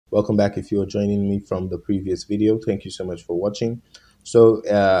Welcome back if you're joining me from the previous video. Thank you so much for watching. So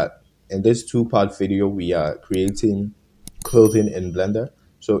in this two-part video, we are creating clothing in Blender.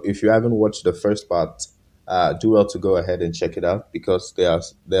 So if you haven't watched the first part, do well to go ahead and check it out because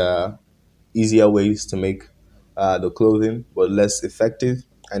there are easier ways to make the clothing but less effective.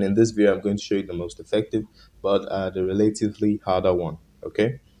 And in this video, I'm going to show you the most effective but the relatively harder one.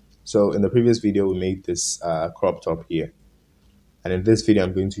 Okay. So in the previous video, we made this crop top here. And in this video,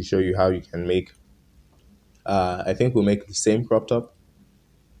 I'm going to show you how you can make, I think we'll make the same crop top.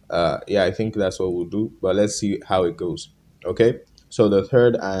 Yeah, I think that's what we'll do, but let's see how it goes. Okay, so the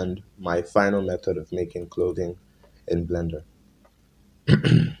third and my final method of making clothing in Blender.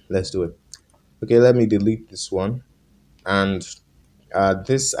 Let's do it. Okay, let me delete this one. And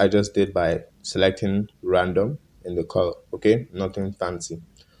this I just did by selecting random in the color. Okay, nothing fancy.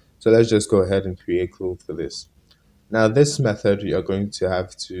 So let's just go ahead and create clothes for this. Now this method, you're going to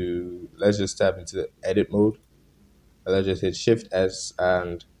have to, let's just tap into the edit mode. Let's just hit Shift S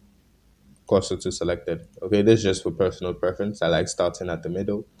and cursor to selected. Okay, this is just for personal preference. I like starting at the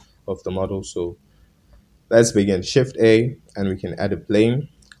middle of the model. So let's begin. Shift A and we can add a plane.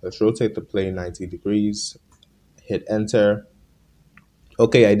 Let's rotate the plane 90 degrees. Hit enter.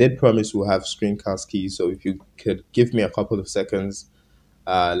 Okay, I did promise we'll have screencast keys. So if you could give me a couple of seconds,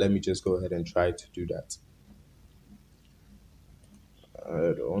 let me just go ahead and try to do that.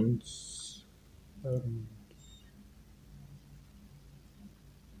 Add-ons.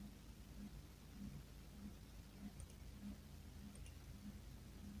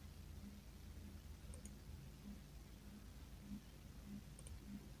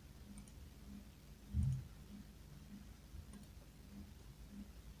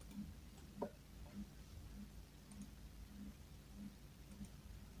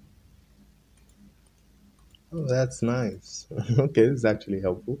 Oh, that's nice. Okay, this is actually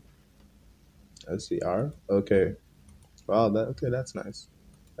helpful. Let's see, R. Okay. Wow, that's nice.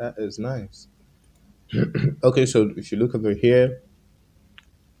 That is nice. Okay, so if you look over here,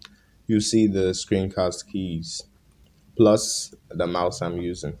 you see the screencast keys plus the mouse I'm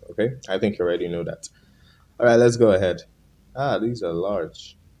using. Okay, I think you already know that. All right, let's go ahead. Ah, these are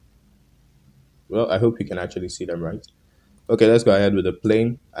large. Well, I hope you can actually see them right. Okay, let's go ahead with the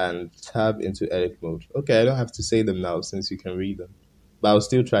plane and tab into edit mode. Okay, I don't have to say them now since you can read them, but I'll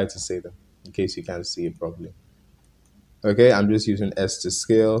still try to say them in case you can't see it properly. Okay, I'm just using S to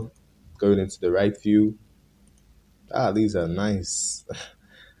scale, going into the right view. Ah, these are nice.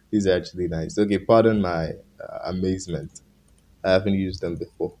 These are actually nice. Okay, pardon my amazement. I haven't used them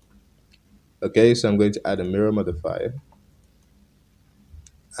before. Okay, so I'm going to add a mirror modifier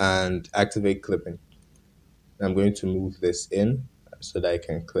and activate clipping. I'm going to move this in so that I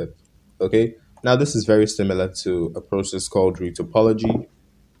can clip. Okay, now this is very similar to a process called retopology.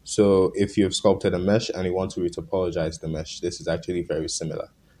 So if you've sculpted a mesh and you want to retopologize the mesh, this is actually very similar.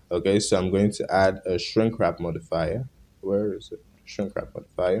 Okay, so I'm going to add a shrink wrap modifier. Where is it? Shrink wrap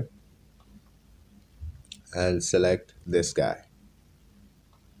modifier. And select this guy.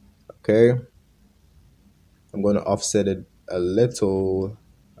 Okay, I'm going to offset it a little.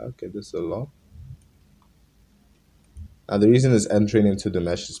 Okay, this is a lot. Now the reason it's entering into the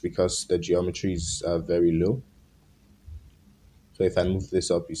mesh is because the geometry is very low. So if I move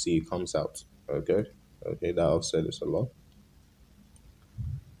this up, you see it comes out. Okay, okay, that offset is a lot.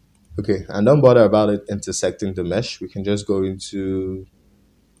 Okay, and don't bother about it intersecting the mesh. We can just go into,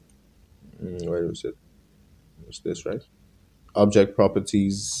 where is it? What's this, right? Object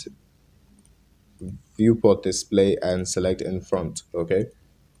properties, viewport display, and select in front. Okay,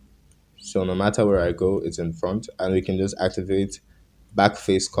 so no matter where I go, it's in front, and we can just activate back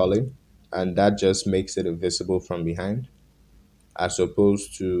face culling, and that just makes it visible from behind as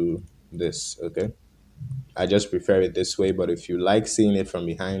opposed to this. Okay, I just prefer it this way, but if you like seeing it from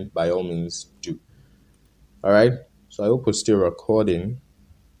behind, by all means do. All right, so I hope we're still recording.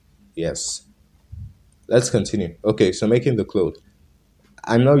 Yes, let's continue. Okay, so making the cloth.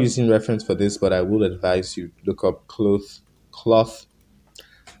 I'm not using reference for this, but I would advise you look up cloth.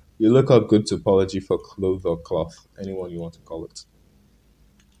 You look up good topology for cloth or cloth, anyone you want to call it.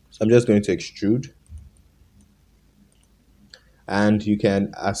 So I'm just going to extrude. And you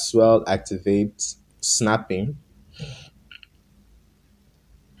can as well activate snapping.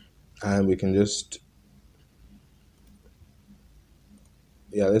 And we can just,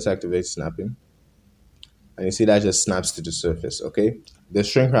 yeah, let's activate snapping. And you see that just snaps to the surface, okay? The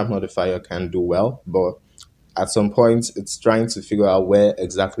shrink wrap modifier can do well, but at some point it's trying to figure out where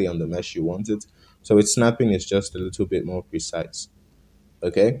exactly on the mesh you want it. So its snapping is just a little bit more precise,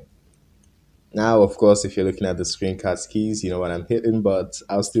 okay? Now, of course, if you're looking at the screencast keys, you know what I'm hitting, but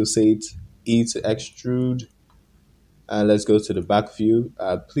I'll still say it. E to extrude. And let's go to the back view.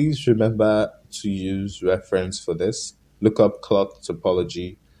 Please remember to use reference for this. Look up cloth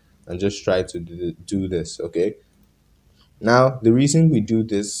topology and just try to do this, okay? Now, the reason we do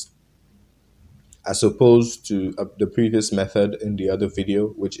this as opposed to the previous method in the other video,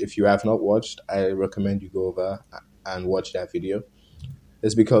 which if you have not watched, I recommend you go over and watch that video,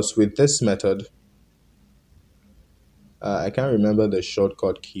 is because with this method, I can't remember the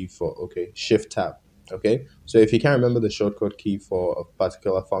shortcut key for, okay, Shift Tab. Okay, so if you can't remember the shortcut key for a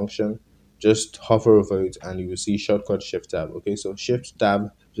particular function, just hover over it and you will see shortcut Shift Tab. Okay, so Shift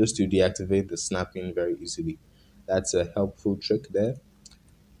Tab just to deactivate the snapping very easily. That's a helpful trick there.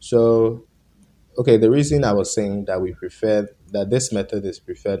 So, okay, the reason I was saying that we prefer that this method is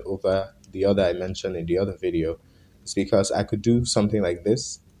preferred over the other I mentioned in the other video is because I could do something like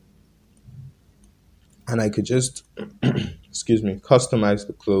this and I could just, excuse me, customize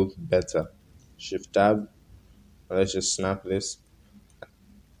the clothes better. Shift Tab, let's just snap this.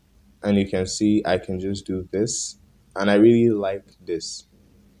 And you can see I can just do this. And I really like this.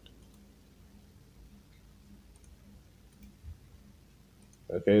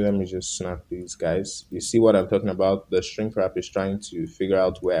 Okay, let me just snap these guys. You see what I'm talking about? The shrink wrap is trying to figure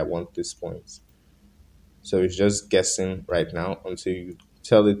out where I want this point. So it's just guessing right now until you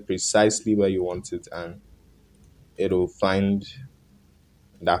tell it precisely where you want it and it'll find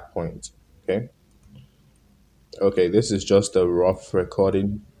that point. Okay. Okay, this is just a rough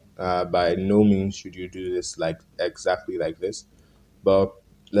recording. By no means should you do this like exactly like this, but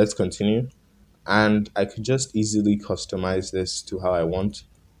let's continue. And I could just easily customize this to how I want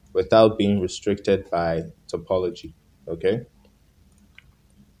without being restricted by topology. Okay,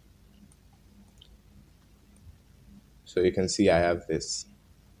 so you can see I have this.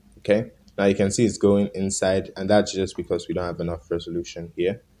 Okay, now you can see it's going inside, and that's just because we don't have enough resolution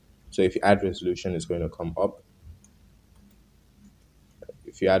here. So if you add resolution, it's going to come up.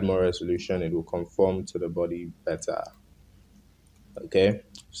 If you add more resolution, it will conform to the body better. Okay,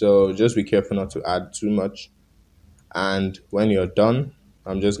 so just be careful not to add too much. And when you're done,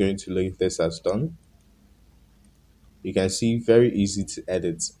 I'm just going to leave this as done. You can see very easy to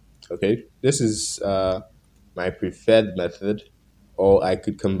edit. Okay, this is my preferred method, or I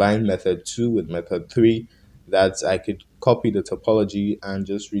could combine method 2 with method 3, that I could copy the topology and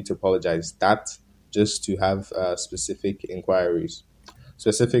just retopologize that just to have specific inquiries,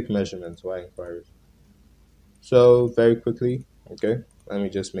 specific measurements. Why inquiries? So very quickly, okay, let me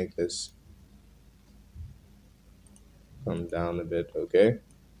just make this come down a bit. Okay,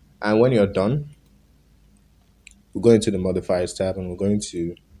 and when you're done, we're going to the modifiers tab and we're going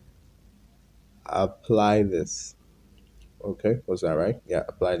to apply this. Okay, was that right? Yeah,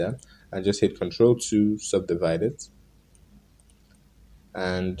 apply that. And just hit Control to subdivide it.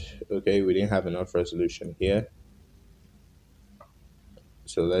 And okay, we didn't have enough resolution here.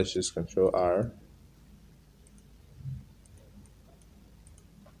 So let's just Control R.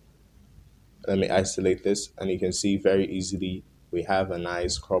 Let me isolate this, and you can see very easily we have a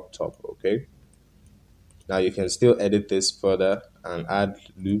nice crop top. Okay, now you can still edit this further and add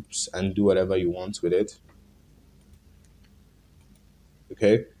loops and do whatever you want with it.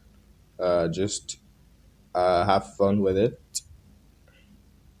 Okay, just have fun with it.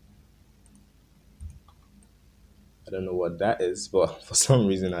 I don't know what that is, but for some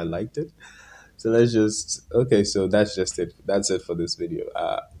reason I liked it. So let's just, okay, so that's just it. That's it for this video.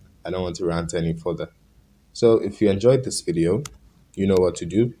 I don't want to rant any further. So if you enjoyed this video, you know what to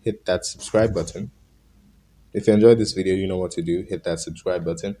do. Hit that subscribe button. If you enjoyed this video, you know what to do. Hit that subscribe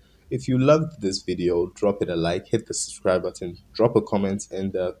button. If you loved this video, drop it a like, hit the subscribe button, drop a comment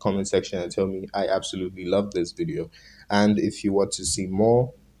in the comment section and tell me I absolutely love this video. And if you want to see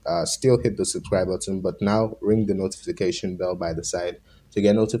more, still hit the subscribe button, but now ring the notification bell by the side to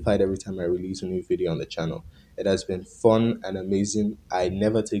get notified every time I release a new video on the channel. It has been fun and amazing. I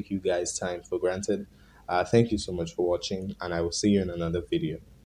never take you guys' time for granted. Thank you so much for watching, and I will see you in another video.